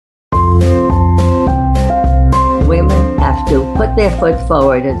to put their foot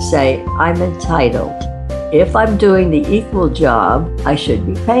forward and say, I'm entitled. If I'm doing the equal job, I should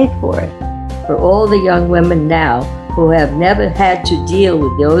be paid for it. For all the young women now who have never had to deal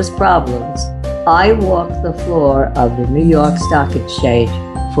with those problems, I walk the floor of the New York Stock Exchange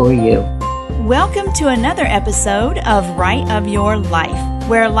for you. Welcome to another episode of Right of Your Life,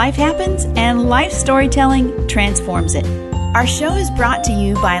 where life happens and life storytelling transforms it. Our show is brought to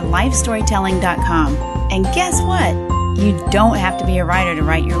you by lifestorytelling.com. And guess what? You don't have to be a writer to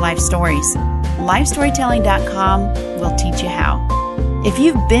write your life stories. Lifestorytelling.com will teach you how. If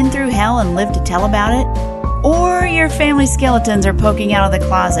you've been through hell and lived to tell about it, or your family skeletons are poking out of the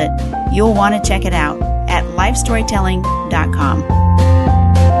closet, you'll want to check it out at lifestorytelling.com.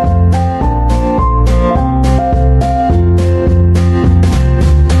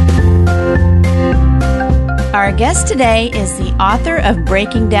 Our guest today is the author of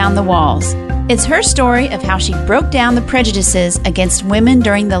Breaking Down the Walls. It's her story of how she broke down the prejudices against women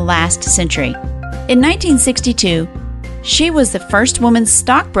during the last century. In 1962, she was the first woman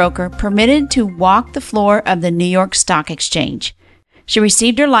stockbroker permitted to walk the floor of the New York Stock Exchange. She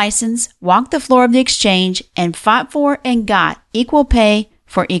received her license, walked the floor of the exchange, and fought for and got equal pay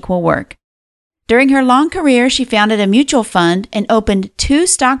for equal work. During her long career, she founded a mutual fund and opened 2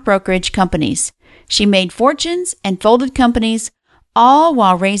 stock brokerage companies. She made fortunes and folded companies, all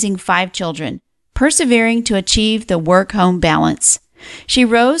while raising 5 children, persevering to achieve the work-home balance. She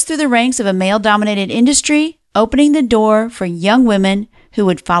rose through the ranks of a male-dominated industry, opening the door for young women who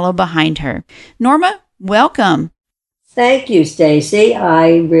would follow behind her. Norma, welcome. Thank you, Stacy.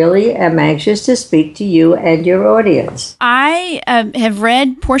 I really am anxious to speak to you and your audience. I have read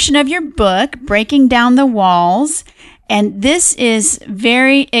a portion of your book, Breaking Down the Walls, and this is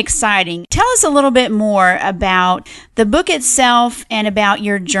very exciting. Tell us a little bit more about the book itself and about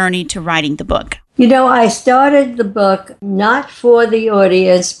your journey to writing the book. You know, I started the book not for the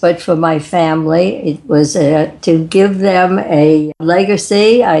audience, but for my family. It was to give them a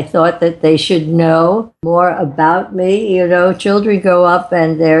legacy. I thought that they should know more about me. You know, children grow up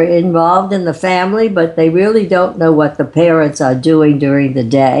and they're involved in the family, but they really don't know what the parents are doing during the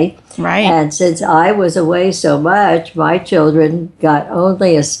day. Right. And since I was away so much, my children got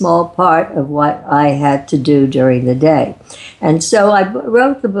only a small part of what I had to do during the day. And so I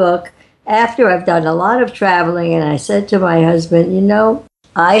wrote the book after I've done a lot of traveling, and I said to my husband, you know,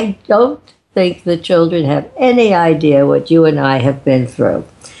 I don't think the children have any idea what you and I have been through.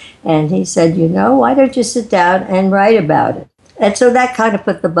 And he said, you know, why don't you sit down and write about it? And so that kind of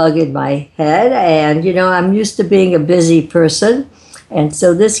put the bug in my head. And, you know, I'm used to being a busy person. And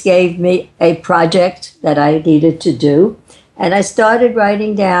so this gave me a project that I needed to do. And I started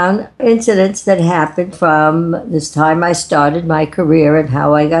writing down incidents that happened from this time I started my career and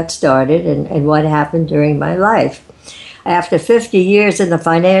how I got started and what happened during my life. After 50 years in the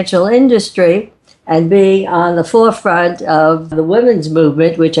financial industry and being on the forefront of the women's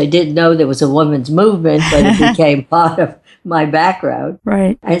movement, which I didn't know there was a women's movement, but it became part of my background,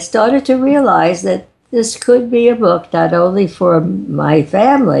 right. I started to realize that this could be a book not only for my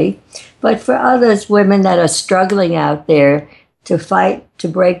family, but for others, women that are struggling out there to fight to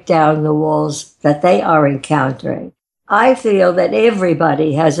break down the walls that they are encountering. I feel that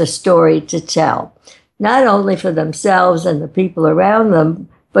everybody has a story to tell, not only for themselves and the people around them,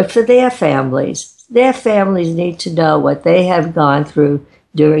 but for their families. Their families need to know what they have gone through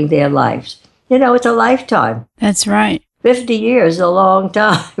during their lives. You know, it's a lifetime. That's right. 50 years is a long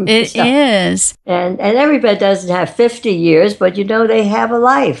time. It is. And everybody doesn't have 50 years, but you know, they have a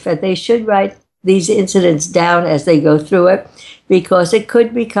life and they should write these incidents down as they go through it because it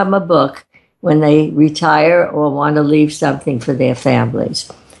could become a book when they retire or want to leave something for their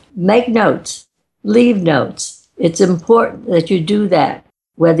families. Make notes. Leave notes. It's important that you do that,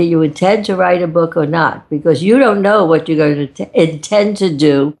 whether you intend to write a book or not, because you don't know what you're going to intend to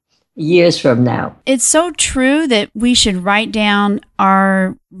do years from now. It's so true that we should write down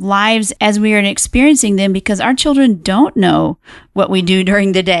our lives as we are experiencing them because our children don't know what we do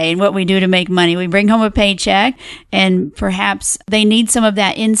during the day and what we do to make money. We bring home a paycheck and perhaps they need some of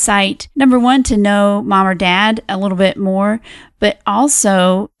that insight. Number one, to know mom or dad a little bit more, but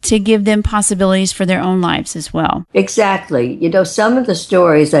also to give them possibilities for their own lives as well. Exactly. You know, some of the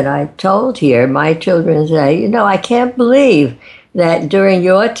stories that I've told here, my children say, you know, I can't believe that during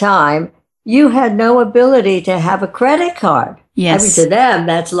your time, you had no ability to have a credit card. Yes. I mean, to them,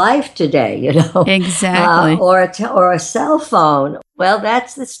 that's life today, you know. Exactly. Or a cell phone. Well,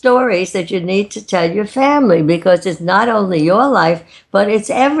 that's the stories that you need to tell your family because it's not only your life, but it's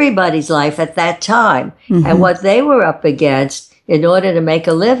everybody's life at that time. Mm-hmm. And what they were up against in order to make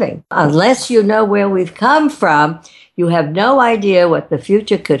a living. Unless you know where we've come from, you have no idea what the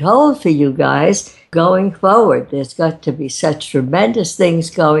future could hold for you guys going forward. There's got to be such tremendous things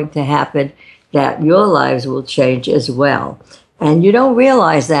going to happen that your lives will change as well. And you don't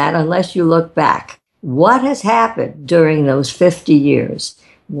realize that unless you look back. What has happened during those 50 years?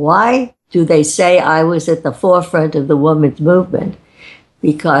 Why do they say I was at the forefront of the women's movement?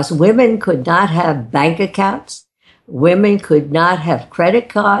 Because women could not have bank accounts. Women could not have credit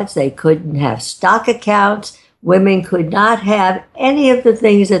cards. They couldn't have stock accounts. Women could not have any of the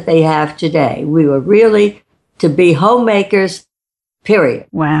things that they have today. We were really to be homemakers, period.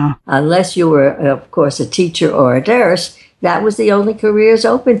 Wow. Unless you were, of course, a teacher or a nurse, that was the only careers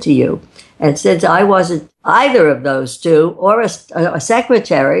open to you. And since I wasn't either of those two or a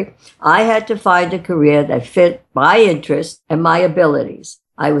secretary, I had to find a career that fit my interests and my abilities.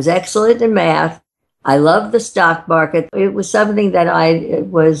 I was excellent in math. I loved the stock market. It was something that I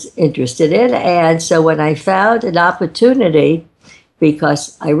was interested in. And so when I found an opportunity,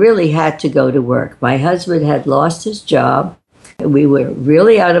 because I really had to go to work, my husband had lost his job. We were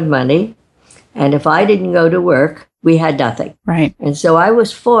really out of money. And if I didn't go to work, we had nothing. Right. And so I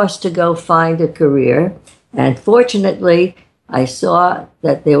was forced to go find a career. And fortunately, I saw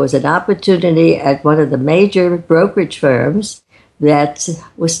that there was an opportunity at one of the major brokerage firms that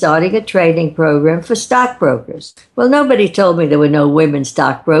was starting a training program for stockbrokers. Well, nobody told me there were no women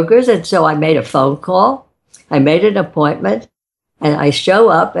stockbrokers. And so I made a phone call. I made an appointment. And I show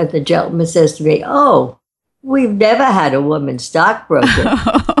up and the gentleman says to me, "Oh, we've never had a woman stockbroker."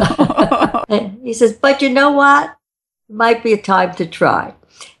 And he says, "But you know what? Might be a time to try."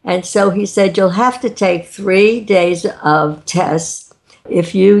 And so he said, "You'll have to take 3 days of tests.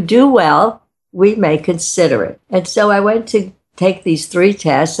 If you do well, we may consider it." And so I went to take these 3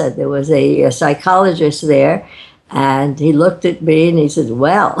 tests, and there was a psychologist there, and he looked at me and he said,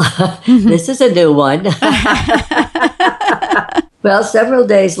 "Well, this is a new one." Well, several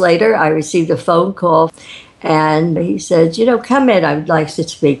days later, I received a phone call, and he said, "Come in, I'd like to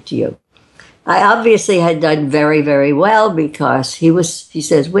speak to you." I obviously had done very, very well because he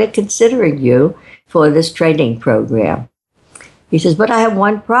says, "We're considering you for this training program." He says, "But I have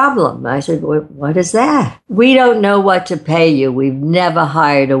one problem." I said, "What is that?" "We don't know what to pay you. We've never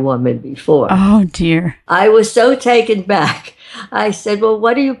hired a woman before." Oh, dear. I was so taken back. I said, "Well,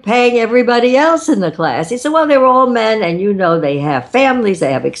 what are you paying everybody else in the class?" He said, "Well, they're all men, and they have families,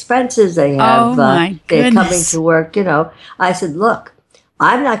 they have expenses, they have, they're coming to work, I said, "Look,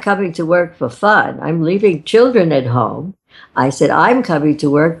 I'm not coming to work for fun. I'm leaving children at home." I said, "I'm coming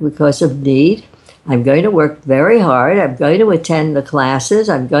to work because of need. I'm going to work very hard. I'm going to attend the classes.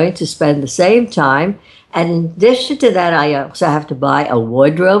 I'm going to spend the same time. And in addition to that, I also have to buy a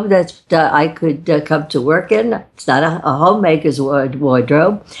wardrobe that I could come to work in. It's not a homemaker's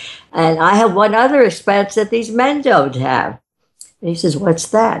wardrobe. And I have one other expense that these men don't have." And he says, "What's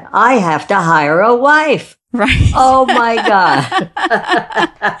that?" "I have to hire a wife." Right. Oh, my God.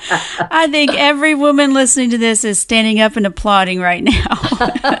 I think every woman listening to this is standing up and applauding right now.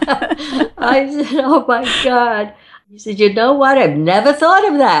 I said, "Oh, my God." He said, "You know what? I've never thought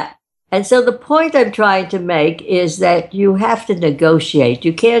of that." And so the point I'm trying to make is that you have to negotiate.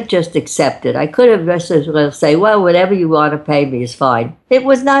 You can't just accept it. I could have just as well say, "Well, whatever you want to pay me is fine." It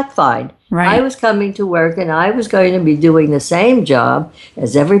was not fine. Right. I was coming to work and I was going to be doing the same job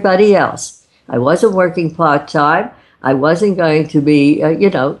as everybody else. I wasn't working part-time. I wasn't going to be,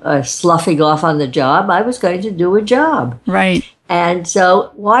 sloughing off on the job. I was going to do a job. Right. And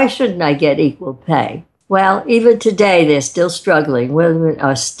so why shouldn't I get equal pay? Well, even today, they're still struggling. Women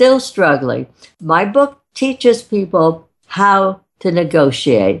are still struggling. My book teaches people how to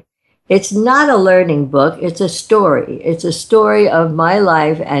negotiate. It's not a learning book. It's a story. It's a story of my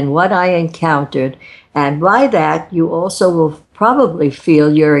life and what I encountered. And by that, you also will probably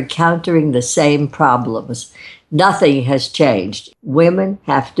feel you're encountering the same problems. Nothing has changed. Women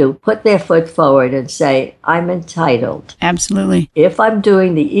have to put their foot forward and say, "I'm entitled." Absolutely. If I'm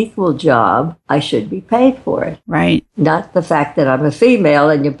doing the equal job, I should be paid for it. Right. Not the fact that I'm a female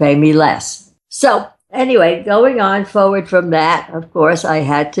and you pay me less. So anyway, going on forward from that, of course, I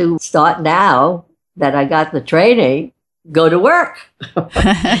had to start now that I got the training, go to work.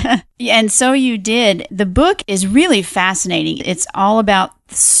 And so you did. The book is really fascinating. It's all about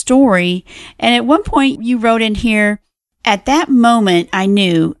the story. And at one point you wrote in here, At that moment, I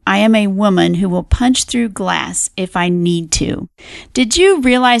knew I am a woman who will punch through glass if I need to. Did you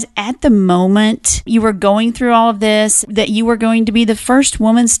realize at the moment you were going through all of this that you were going to be the first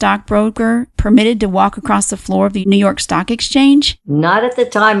woman stockbroker permitted to walk across the floor of the New York Stock Exchange? Not at the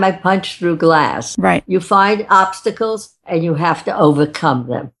time I punched through glass. Right. You find obstacles and you have to overcome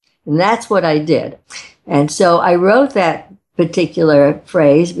them. And that's what I did. And so I wrote that particular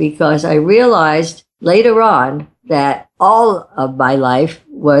phrase because I realized later on that all of my life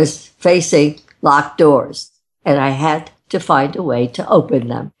was facing locked doors, and I had to find a way to open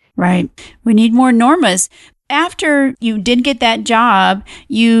them. Right. We need more Normas. After you did get that job,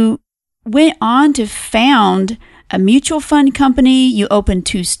 you went on to found a mutual fund company. You opened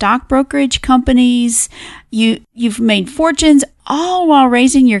 2 stock brokerage companies. You've made fortunes all while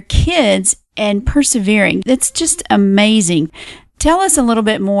raising your kids and persevering. That's just amazing. Tell us a little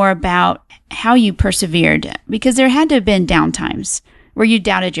bit more about how you persevered, because there had to have been downtimes where you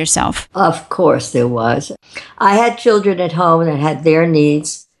doubted yourself. Of course there was. I had children at home that had their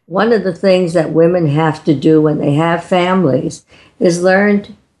needs. One of the things that women have to do when they have families is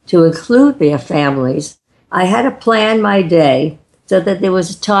learn to include their families. I had to plan my day so that there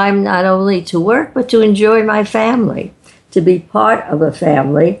was time not only to work, but to enjoy my family, to be part of a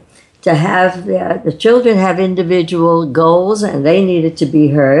family, to have the children have individual goals and they needed to be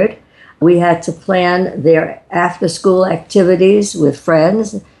heard. We had to plan their after-school activities with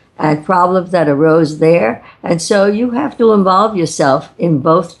friends and problems that arose there. And so you have to involve yourself in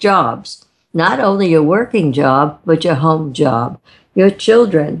both jobs, not only your working job, but your home job. Your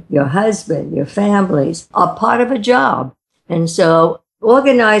children, your husband, your families are part of a job. And so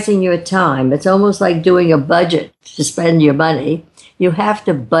organizing your time, it's almost like doing a budget to spend your money. You have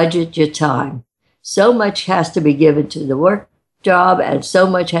to budget your time. So much has to be given to the work job and so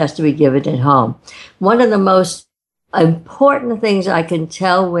much has to be given at home. One of the most important things I can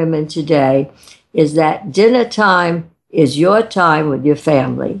tell women today is that dinner time is your time with your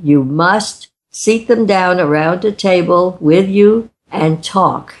family. You must seat them down around a table with you and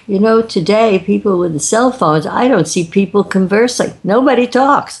talk. You know, today, people with the cell phones, I don't see people conversing. Nobody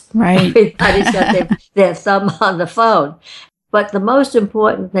talks. Right. Everybody's got their thumb on the phone. But the most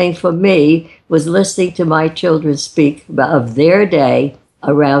important thing for me was listening to my children speak of their day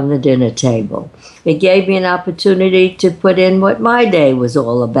around the dinner table. It gave me an opportunity to put in what my day was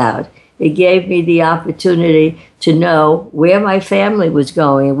all about. It gave me the opportunity to know where my family was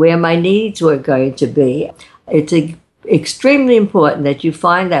going, where my needs were going to be. It's extremely important that you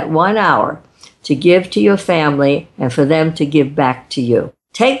find that 1 hour to give to your family and for them to give back to you.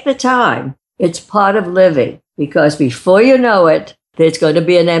 Take the time. It's part of living. Because before you know it, there's going to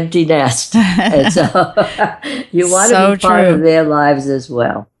be an empty nest. And so you want to be part of their lives as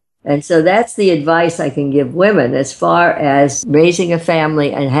well. And so that's the advice I can give women as far as raising a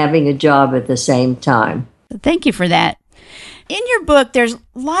family and having a job at the same time. Thank you for that. In your book, there's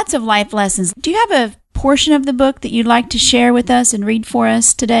lots of life lessons. Do you have a portion of the book that you'd like to share with us and read for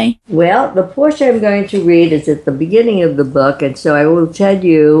us today? Well, the portion I'm going to read is at the beginning of the book. And so I will tell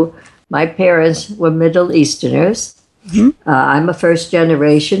you, my parents were Middle Easterners. Mm-hmm. I'm a first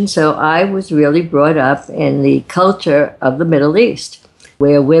generation, so I was really brought up in the culture of the Middle East,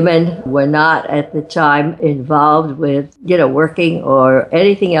 where women were not at the time involved with, working or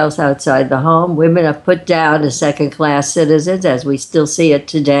anything else outside the home. Women are put down as second-class citizens, as we still see it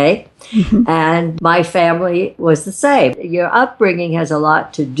today. Mm-hmm. And my family was the same. Your upbringing has a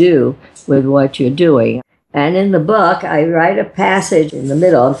lot to do with what you're doing. And in the book, I write a passage in the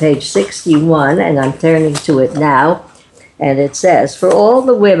middle on page 61, and I'm turning to it now. And it says, "For all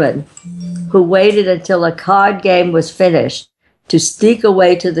the women who waited until a card game was finished to sneak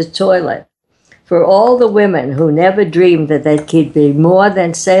away to the toilet, for all the women who never dreamed that they could be more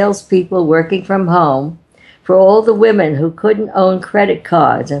than salespeople working from home, for all the women who couldn't own credit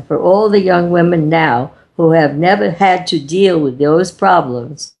cards, and for all the young women now who have never had to deal with those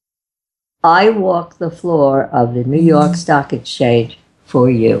problems, I walk the floor of the New York Stock Exchange for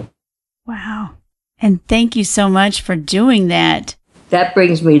you." Wow. And thank you so much for doing that. That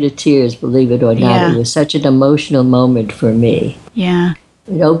brings me to tears, believe it or not. Yeah. It was such an emotional moment for me. Yeah.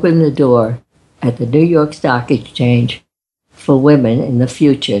 It opened the door at the New York Stock Exchange for women in the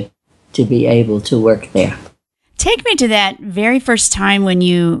future to be able to work there. Take me to that very first time when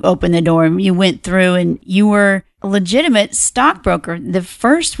you opened the door, you went through and you were a legitimate stockbroker, the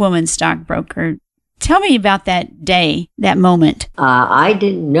first woman stockbroker. Tell me about that day, that moment. I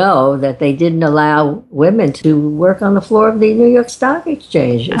didn't know that they didn't allow women to work on the floor of the New York Stock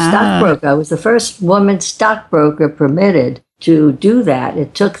Exchange. Stockbroker. I was the first woman stockbroker permitted to do that.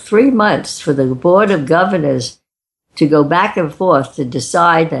 It took 3 months for the Board of Governors to go back and forth to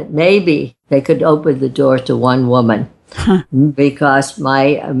decide that maybe they could open the door to one woman. Because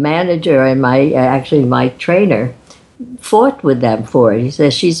my manager and my trainer fought with them for it. He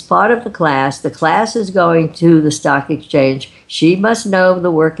says, she's part of the class. The class is going to the stock exchange. She must know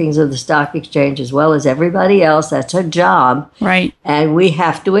the workings of the stock exchange as well as everybody else. That's her job. Right. And we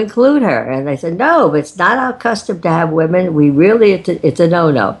have to include her. And they said, no, but it's not our custom to have women. It's a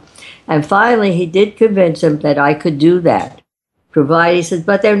no-no. And finally, he did convince him that I could do that. He said,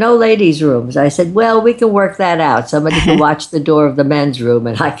 but there are no ladies' rooms. I said, well, we can work that out. Somebody can watch the door of the men's room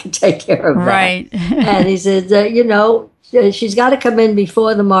and I can take care of that. Right. And he said, she's got to come in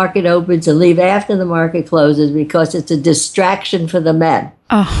before the market opens and leave after the market closes because it's a distraction for the men.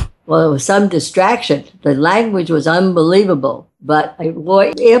 Oh. Well, it was some distraction. The language was unbelievable, but I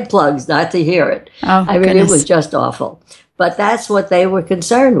wore earplugs not to hear it. Oh, It was just awful. But that's what they were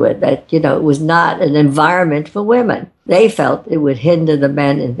concerned with, that, it was not an environment for women. They felt it would hinder the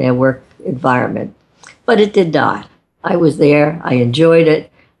men in their work environment. But it did not. I was there. I enjoyed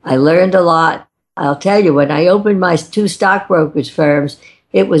it. I learned a lot. I'll tell you, when I opened my 2 stockbrokerage firms,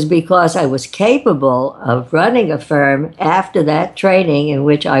 it was because I was capable of running a firm after that training in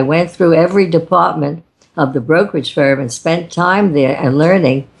which I went through every department of the brokerage firm and spent time there and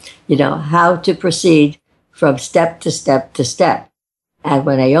learning, how to proceed from step to step to step. And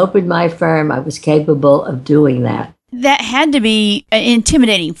when I opened my firm, I was capable of doing that. That had to be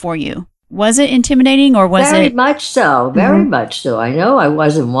intimidating for you. Was it intimidating or was Very it? much so. Very much so. I know I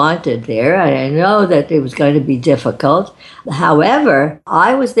wasn't wanted there. I know that it was going to be difficult. However,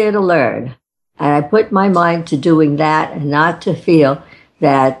 I was there to learn. And I put my mind to doing that and not to feel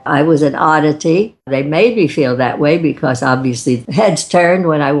that I was an oddity. They made me feel that way because obviously heads turned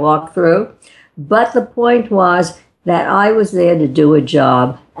when I walked through. But the point was that I was there to do a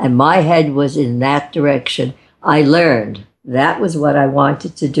job and my head was in that direction. I learned. That was what I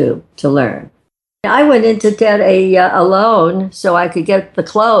wanted to do, to learn. I went in to get a loan so I could get the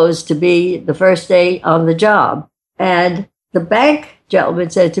close to be the first day on the job. And the bank gentleman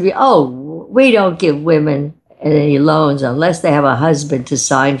said to me, oh, we don't give women any loans unless they have a husband to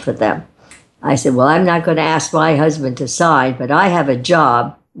sign for them. I said, well, I'm not going to ask my husband to sign, but I have a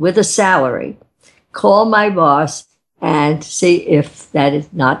job with a salary. Call my boss and see if that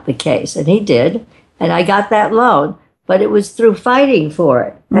is not the case. And he did. And I got that loan, but it was through fighting for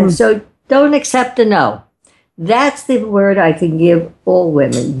it. And so don't accept a no. That's the word I can give all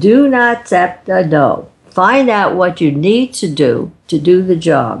women. Do not accept a no. Find out what you need to do the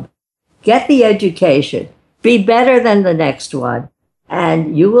job. Get the education. Be better than the next one.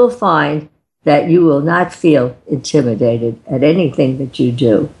 And you will find that you will not feel intimidated at anything that you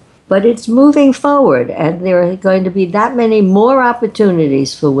do. But it's moving forward, and there are going to be that many more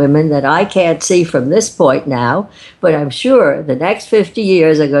opportunities for women that I can't see from this point now, but I'm sure the next 50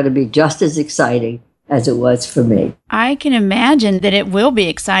 years are going to be just as exciting as it was for me. I can imagine that it will be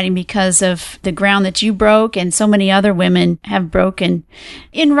exciting because of the ground that you broke and so many other women have broken.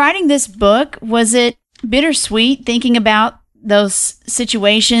 In writing this book, was it bittersweet thinking about those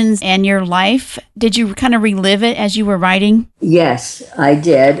situations and your life? Did you kind of relive it as you were writing? Yes, I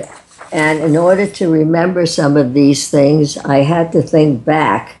did. And in order to remember some of these things, I had to think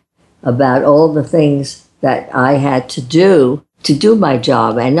back about all the things that I had to do my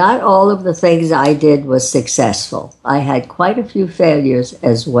job. And not all of the things I did was successful. I had quite a few failures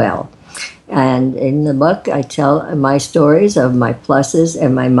as well. And in the book, I tell my stories of my pluses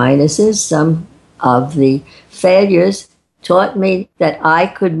and my minuses. Some of the failures taught me that I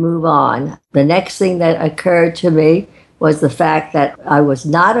could move on. The next thing that occurred to me was the fact that I was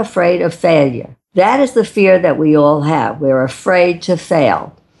not afraid of failure. That is the fear that we all have. We're afraid to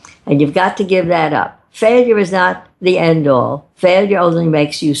fail. And you've got to give that up. Failure is not the end all. Failure only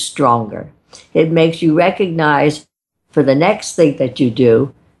makes you stronger. It makes you recognize for the next thing that you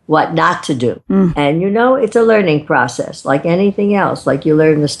do, what not to do. And it's a learning process like anything else. Like you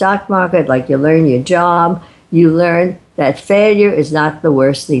learn the stock market, like you learn your job, you learn that failure is not the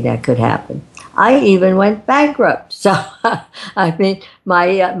worst thing that could happen. I even went bankrupt. So, I mean,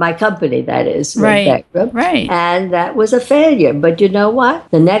 my company, that is, went bankrupt. Right. And that was a failure. But you know what?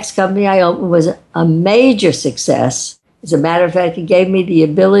 The next company I opened was a major success. As a matter of fact, it gave me the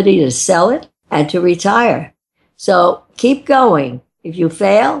ability to sell it and to retire. So keep going. If you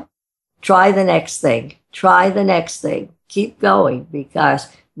fail, try the next thing. Try the next thing. Keep going, because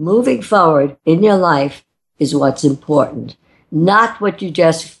moving forward in your life is what's important, not what you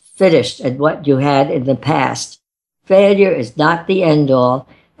just finished and what you had in the past. Failure is not the end all,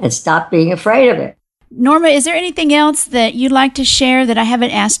 and stop being afraid of it. Norma, is there anything else that you'd like to share that I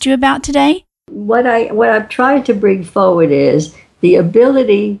haven't asked you about today? What I'm trying to bring forward is the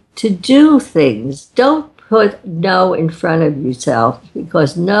ability to do things. Don't put no in front of yourself,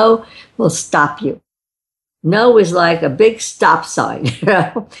 because no will stop you. No is like a big stop sign,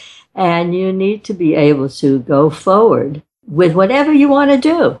 and you need to be able to go forward with whatever you want to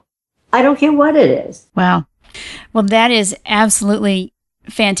do. I don't care what it is. Wow. Well, that is absolutely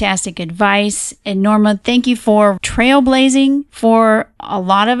fantastic advice. And Norma, thank you for trailblazing for a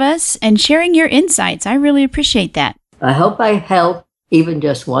lot of us and sharing your insights. I really appreciate that. I hope I help even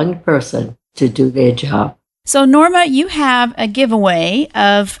just one person to do their job. So, Norma, you have a giveaway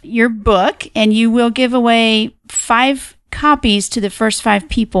of your book, and you will give away 5 copies to the first 5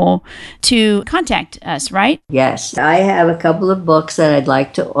 people to contact us, right? Yes. I have a couple of books that I'd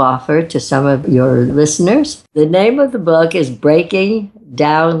like to offer to some of your listeners. The name of the book is Breaking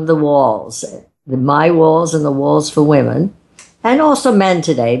Down the Walls, My Walls and the Walls for Women, and also men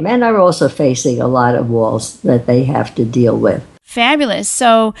today. Men are also facing a lot of walls that they have to deal with. Fabulous.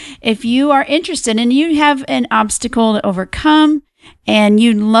 So if you are interested and you have an obstacle to overcome and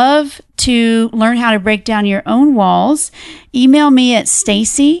you'd love to learn how to break down your own walls, email me at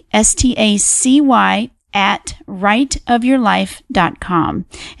Stacy, Stacy, at rightofyourlife.com.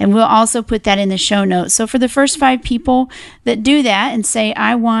 And we'll also put that in the show notes. So for the first 5 people that do that and say,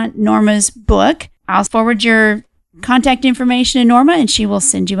 I want Norma's book, I'll forward your contact information to Norma and she will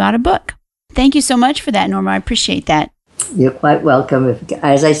send you out a book. Thank you so much for that, Norma. I appreciate that. You're quite welcome.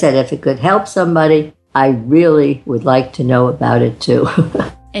 As I said, if it could help somebody, I really would like to know about it too.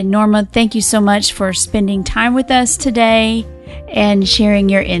 And Norma, thank you so much for spending time with us today and sharing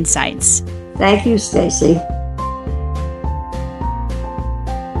your insights. Thank you, Stacy.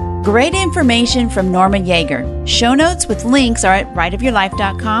 Great information from Norma Yeager. Show notes with links are at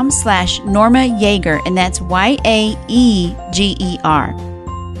rightofyourlife.com/Norma Yeager, and that's Yaeger.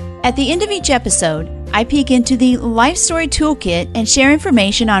 At the end of each episode, I peek into the Life Story Toolkit and share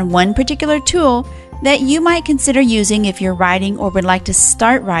information on one particular tool that you might consider using if you're writing or would like to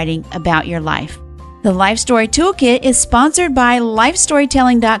start writing about your life. The Life Story Toolkit is sponsored by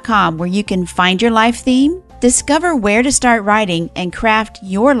LifeStorytelling.com, where you can find your life theme, discover where to start writing, and craft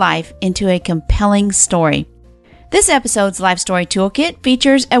your life into a compelling story. This episode's Life Story Toolkit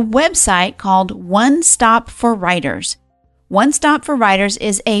features a website called One Stop for Writers. One Stop for Writers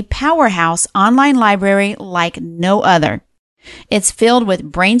is a powerhouse online library like no other. It's filled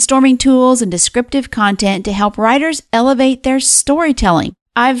with brainstorming tools and descriptive content to help writers elevate their storytelling.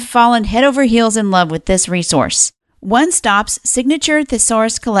 I've fallen head over heels in love with this resource. One Stop's signature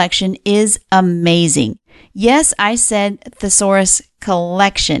thesaurus collection is amazing. Yes, I said thesaurus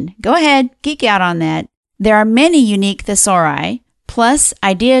collection. Go ahead, geek out on that. There are many unique thesauri, plus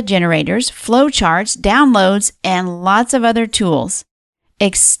idea generators, flowcharts, downloads, and lots of other tools.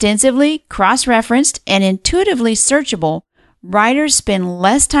 Extensively cross-referenced and intuitively searchable, writers spend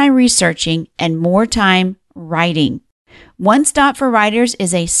less time researching and more time writing. One Stop for Writers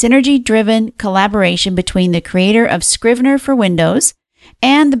is a synergy-driven collaboration between the creator of Scrivener for Windows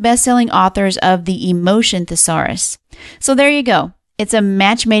and the best-selling authors of the Emotion Thesaurus. So there you go. It's a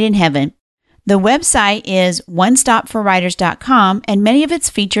match made in heaven. The website is onestopforwriters.com, and many of its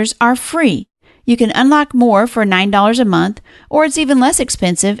features are free. You can unlock more for $9 a month, or it's even less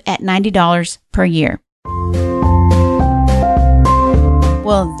expensive at $90 per year.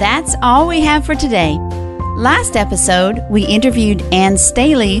 Well, that's all we have for today. Last episode, we interviewed Anne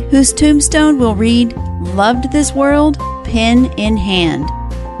Staley, whose tombstone will read, "Loved this world, pen in hand."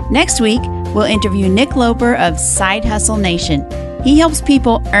 Next week, we'll interview Nick Loper of Side Hustle Nation. He helps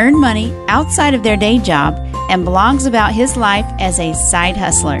people earn money outside of their day job and blogs about his life as a side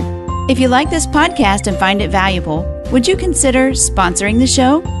hustler. If you like this podcast and find it valuable, would you consider sponsoring the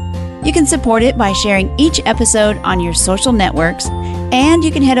show? You can support it by sharing each episode on your social networks, and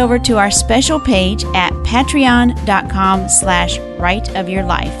you can head over to our special page at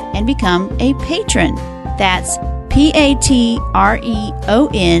patreon.com/rightofyourlife and become a patron. That's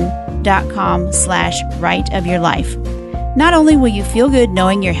patreon.com/rightofyourlife. Not only will you feel good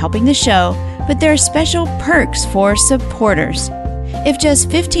knowing you're helping the show, but there are special perks for supporters. If just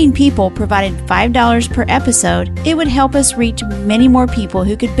 15 people provided $5 per episode, it would help us reach many more people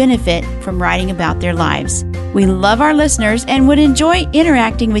who could benefit from writing about their lives. We love our listeners and would enjoy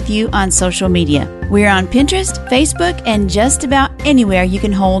interacting with you on social media. We're on Pinterest, Facebook, and just about anywhere you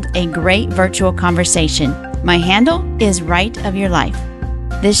can hold a great virtual conversation. My handle is Right of Your Life.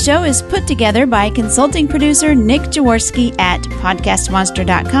 This show is put together by consulting producer Nick Jaworski at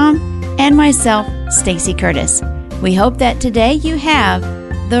podcastmonster.com and myself, Stacy Curtis. We hope that today you have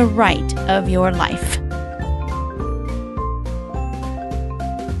the right of your life.